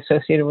way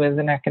associated with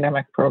an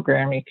academic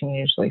program, you can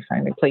usually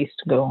find a place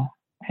to go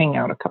hang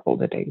out a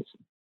couple of days.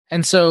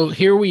 And so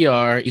here we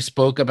are. You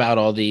spoke about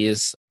all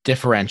these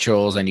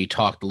differentials, and you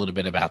talked a little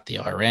bit about the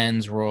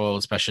RN's role,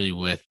 especially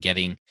with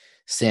getting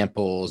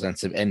samples and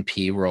some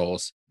NP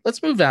roles.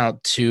 Let's move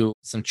out to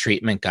some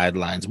treatment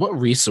guidelines. What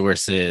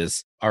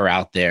resources are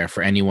out there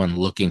for anyone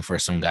looking for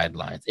some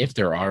guidelines, if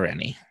there are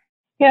any?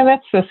 Yeah,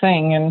 that's the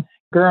thing. And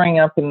growing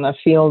up in the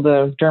field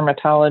of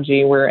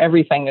dermatology where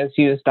everything is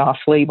used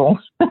off-label,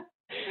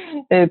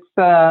 it's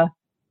a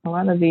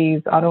lot of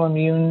these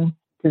autoimmune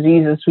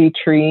diseases we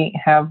treat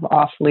have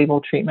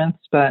off-label treatments,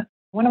 but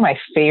One of my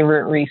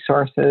favorite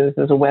resources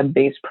is a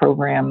web-based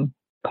program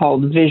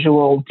called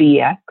Visual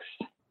DX.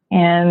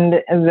 And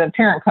the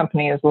parent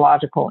company is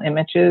Logical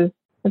Images,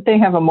 but they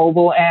have a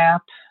mobile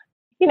app.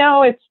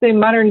 It's the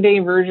modern day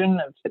version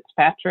of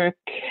Fitzpatrick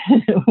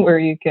where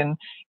you can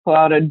pull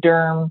out a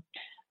derm.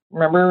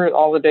 Remember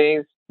all the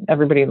days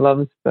everybody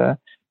loves the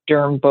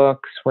derm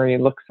books where you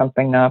look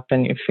something up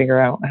and you figure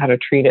out how to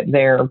treat it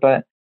there.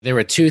 But there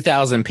were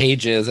 2,000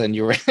 pages and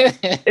you were...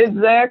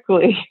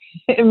 Exactly.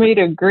 It made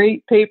a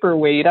great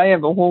paperweight. I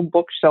have a whole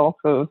bookshelf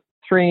of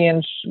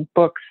 3-inch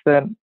books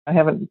that I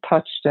haven't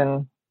touched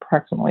in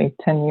approximately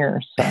 10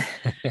 years. So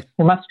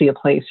there must be a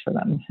place for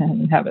them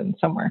in heaven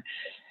somewhere.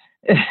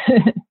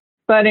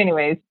 But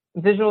anyways,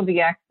 Visual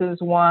DX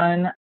is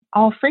one.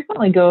 I'll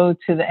frequently go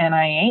to the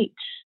NIH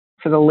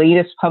for the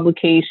latest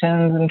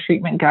publications and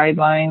treatment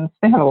guidelines.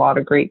 They have a lot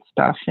of great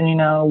stuff and,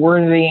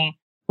 worthy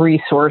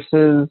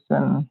resources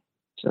and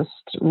just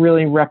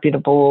really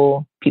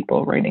reputable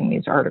people writing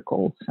these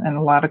articles and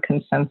a lot of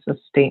consensus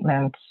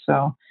statements.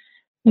 So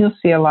you'll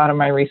see a lot of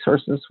my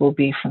resources will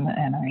be from the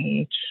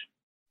NIH.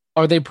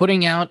 Are they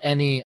putting out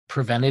any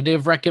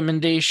preventative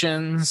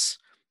recommendations?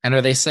 And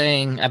are they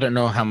saying, I don't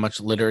know how much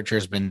literature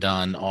has been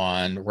done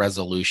on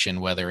resolution,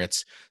 whether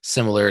it's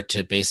similar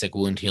to basic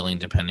wound healing,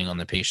 depending on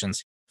the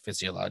patient's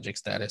physiologic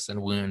status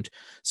and wound.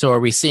 So are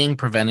we seeing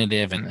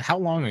preventative, and how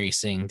long are you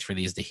seeing for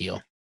these to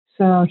heal?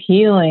 So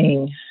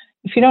healing,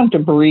 if you don't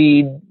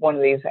debride one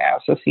of these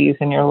abscesses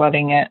and you're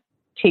letting it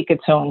take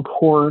its own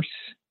course,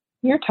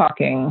 you're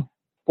talking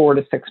 4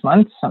 to 6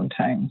 months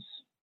sometimes.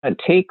 It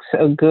takes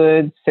a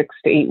good 6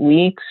 to 8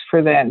 weeks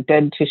for that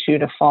dead tissue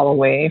to fall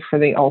away, for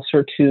the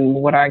ulcer to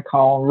what I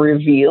call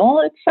reveal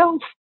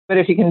itself. But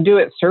if you can do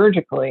it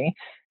surgically,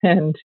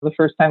 and the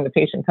first time the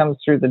patient comes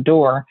through the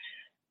door,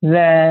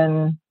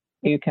 then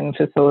you can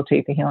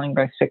facilitate the healing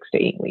by 6 to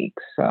 8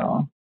 weeks.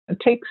 So it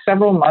takes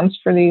several months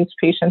for these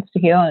patients to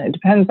heal, and it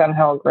depends on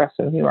how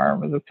aggressive you are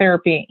with the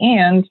therapy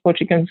and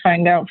what you can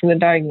find out for the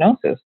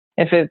diagnosis.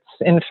 If it's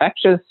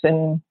infectious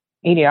in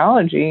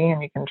etiology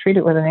and you can treat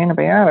it with an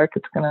antibiotic,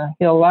 it's going to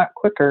heal a lot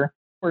quicker.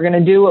 We're going to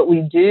do what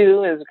we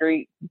do as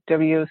great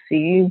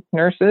WOC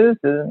nurses,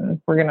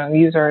 and we're going to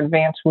use our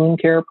advanced wound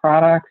care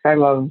products. I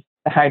love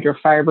the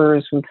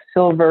hydrofibers with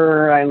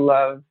silver. I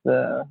love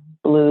the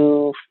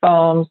blue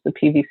foams, the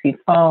PVC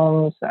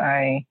foams.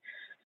 I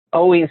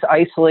always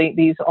isolate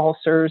these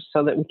ulcers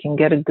so that we can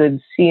get a good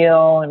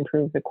seal,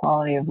 improve the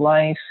quality of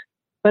life.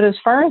 But as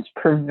far as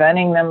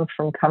preventing them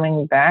from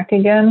coming back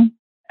again,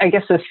 I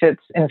guess if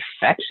it's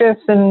infectious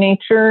in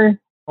nature,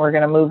 we're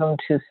going to move them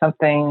to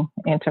something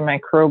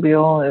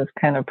antimicrobial as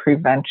kind of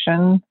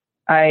prevention.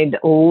 I'd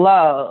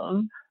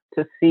love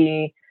to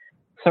see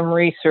some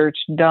research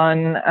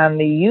done on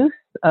the use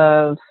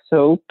of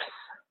soaps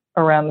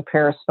around the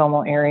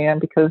peristomal area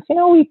because,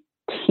 we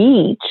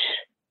teach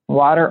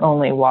water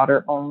only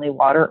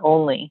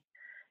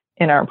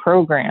in our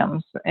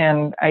programs.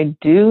 And I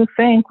do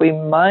think we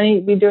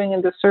might be doing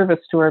a disservice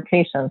to our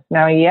patients.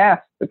 Now, yes,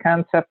 the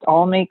concept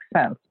all makes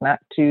sense, not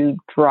to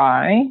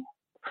dry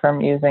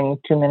from using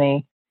too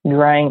many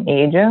drying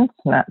agents,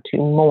 not too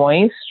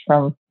moist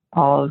from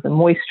all of the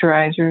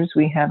moisturizers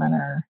we have in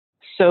our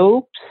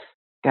soaps.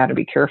 Got to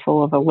be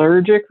careful of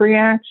allergic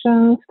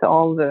reactions to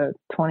all the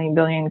 20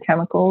 billion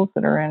chemicals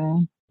that are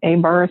in a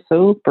bar of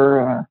soap or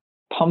a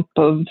pump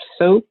of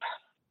soap.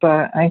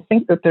 But I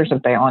think that there's a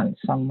balance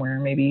somewhere,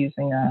 maybe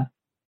using a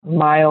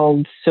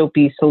mild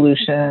soapy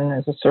solution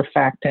as a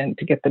surfactant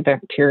to get the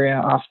bacteria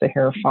off the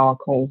hair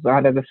follicles,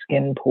 out of the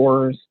skin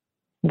pores.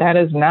 That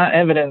is not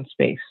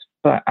evidence-based,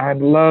 but I'd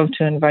love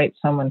to invite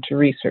someone to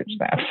research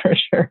that for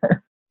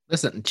sure.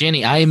 Listen,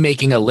 Jenny, I am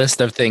making a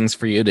list of things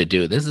for you to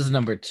do. This is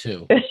number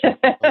 2. Well,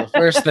 the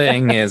first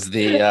thing is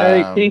the... All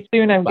right, pretty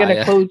soon I'm going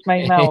to close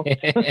my mouth.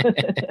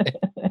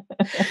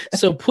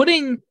 So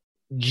putting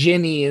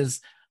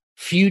Jenny's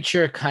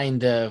future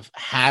kind of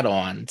hat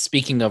on,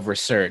 speaking of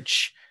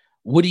research,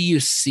 what do you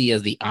see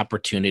as the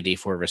opportunity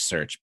for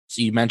research?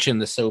 So you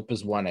mentioned the soap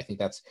is one. I think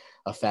that's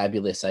a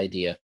fabulous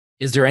idea.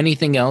 Is there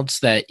anything else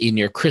that in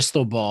your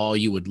crystal ball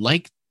you would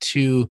like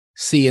to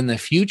see in the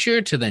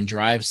future to then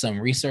drive some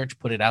research,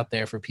 put it out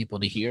there for people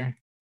to hear?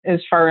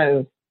 As far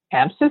as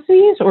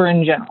abscesses or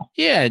in general?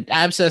 Yeah,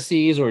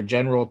 abscesses or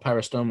general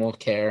peristomal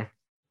care.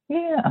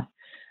 Yeah.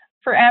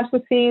 For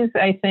abscesses,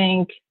 I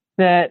think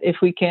that if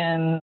we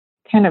can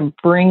kind of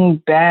bring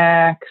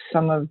back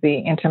some of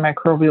the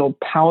antimicrobial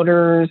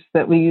powders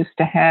that we used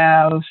to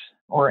have,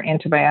 or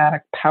antibiotic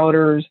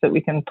powders that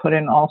we can put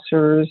in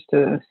ulcers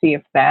to see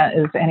if that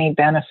is any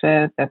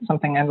benefit. That's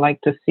something I'd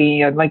like to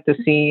see. I'd like to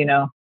see,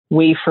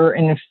 wafer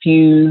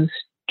infused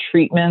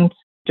treatments,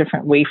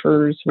 different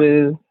wafers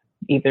with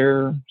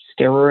either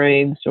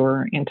steroids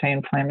or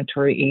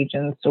anti-inflammatory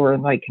agents or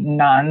like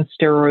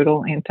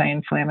non-steroidal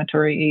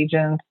anti-inflammatory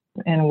agents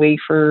in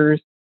wafers.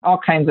 All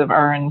kinds of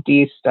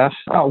R&D stuff.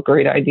 All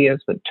great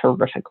ideas, but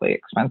terrifically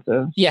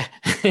expensive. Yeah.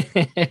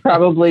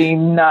 Probably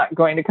not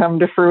going to come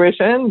to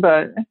fruition,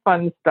 but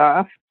fun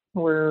stuff.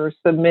 We're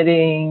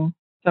submitting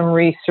some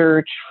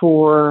research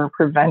for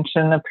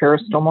prevention of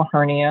peristomal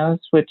hernias,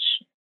 which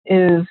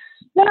is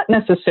not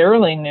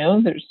necessarily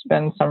new. There's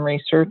been some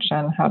research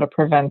on how to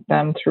prevent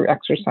them through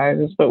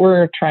exercises, but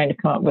we're trying to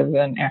come up with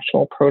an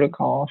actual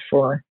protocol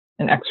for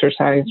an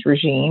exercise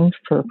regime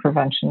for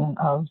prevention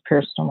of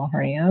peristomal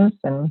hernias.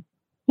 And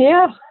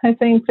yeah, I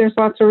think there's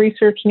lots of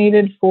research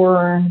needed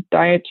for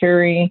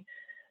dietary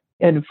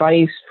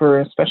advice for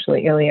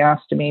especially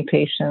ileostomy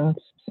patients,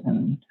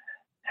 and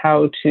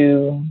how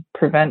to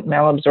prevent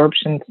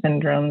malabsorption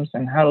syndromes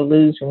and how to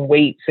lose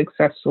weight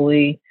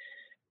successfully.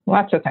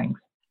 Lots of things.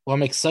 Well,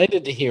 I'm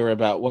excited to hear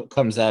about what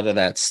comes out of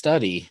that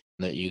study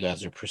that you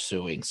guys are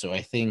pursuing. So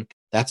I think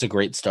that's a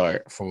great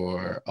start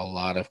for a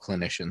lot of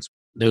clinicians.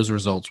 Those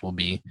results will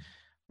be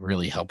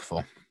really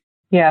helpful.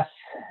 Yes,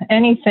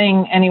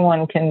 anything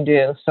anyone can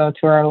do. So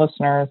to our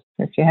listeners,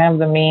 if you have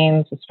the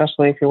means,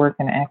 especially if you work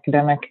in an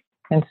academic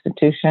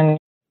institution,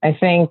 I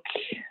think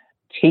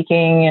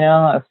taking,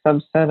 a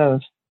subset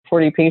of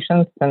 40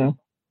 patients and,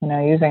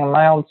 using a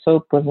mild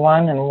soap with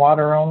one and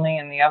water only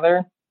in the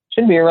other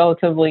should be a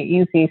relatively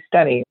easy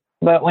study.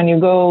 But when you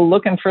go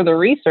looking for the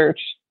research,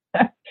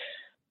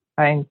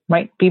 I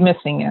might be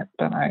missing it,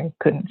 but I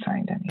couldn't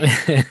find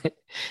any.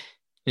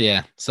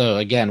 Yeah. So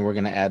again, we're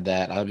going to add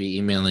that. I'll be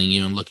emailing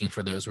you and looking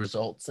for those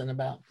results in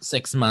about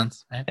 6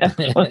 months.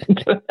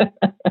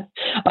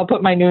 I'll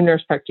put my new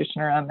nurse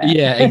practitioner on that.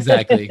 Yeah,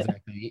 exactly.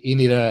 You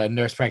need a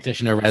nurse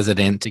practitioner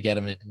resident to get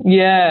them in.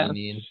 Yeah.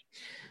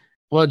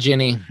 Well,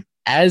 Ginny,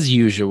 as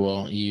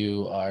usual,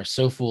 you are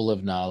so full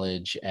of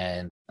knowledge,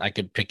 and I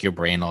could pick your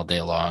brain all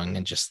day long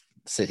and just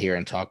sit here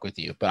and talk with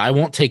you, but I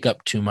won't take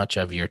up too much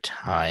of your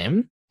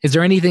time. Is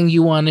there anything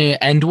you want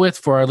to end with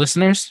for our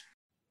listeners?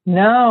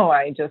 No,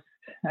 I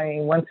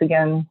once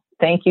again,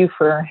 thank you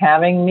for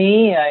having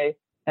me. I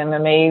am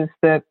amazed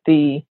that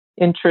the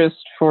interest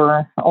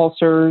for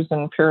ulcers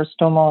and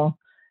peristomal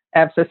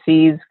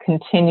abscesses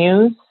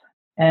continues,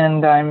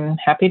 and I'm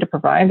happy to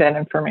provide that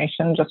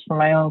information just from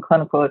my own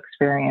clinical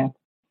experience.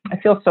 I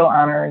feel so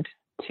honored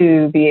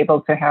to be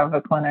able to have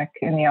a clinic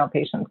in the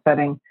outpatient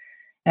setting,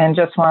 and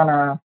just want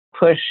to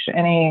push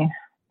any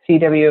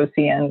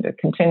CWOCN to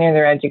continue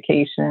their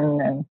education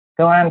and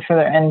go on for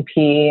their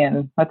NP,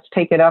 and let's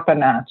take it up a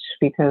notch,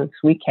 because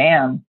we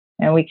can,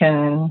 and we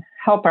can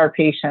help our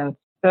patients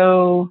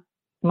so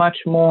much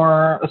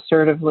more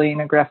assertively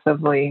and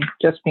aggressively,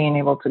 just being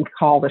able to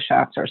call the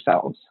shots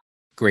ourselves.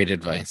 Great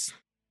advice.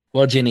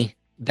 Well, Ginny,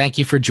 thank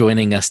you for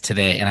joining us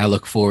today, and I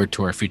look forward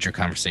to our future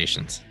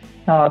conversations.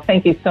 Oh,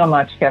 thank you so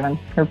much, Kevin.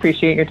 I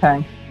appreciate your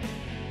time.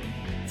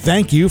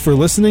 Thank you for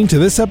listening to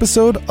this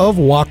episode of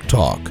Walk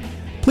Talk.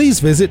 Please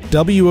visit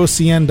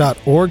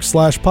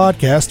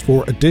wocn.org/podcast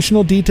for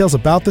additional details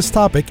about this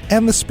topic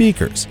and the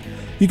speakers.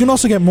 You can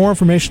also get more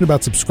information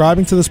about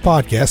subscribing to this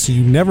podcast so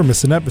you never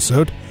miss an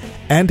episode,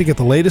 and to get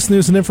the latest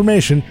news and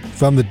information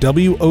from the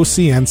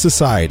WOCN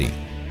Society.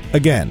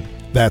 Again,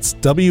 that's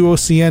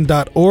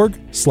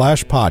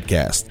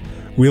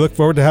wocn.org/podcast. We look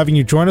forward to having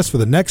you join us for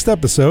the next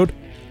episode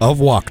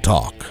of Walk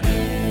Talk.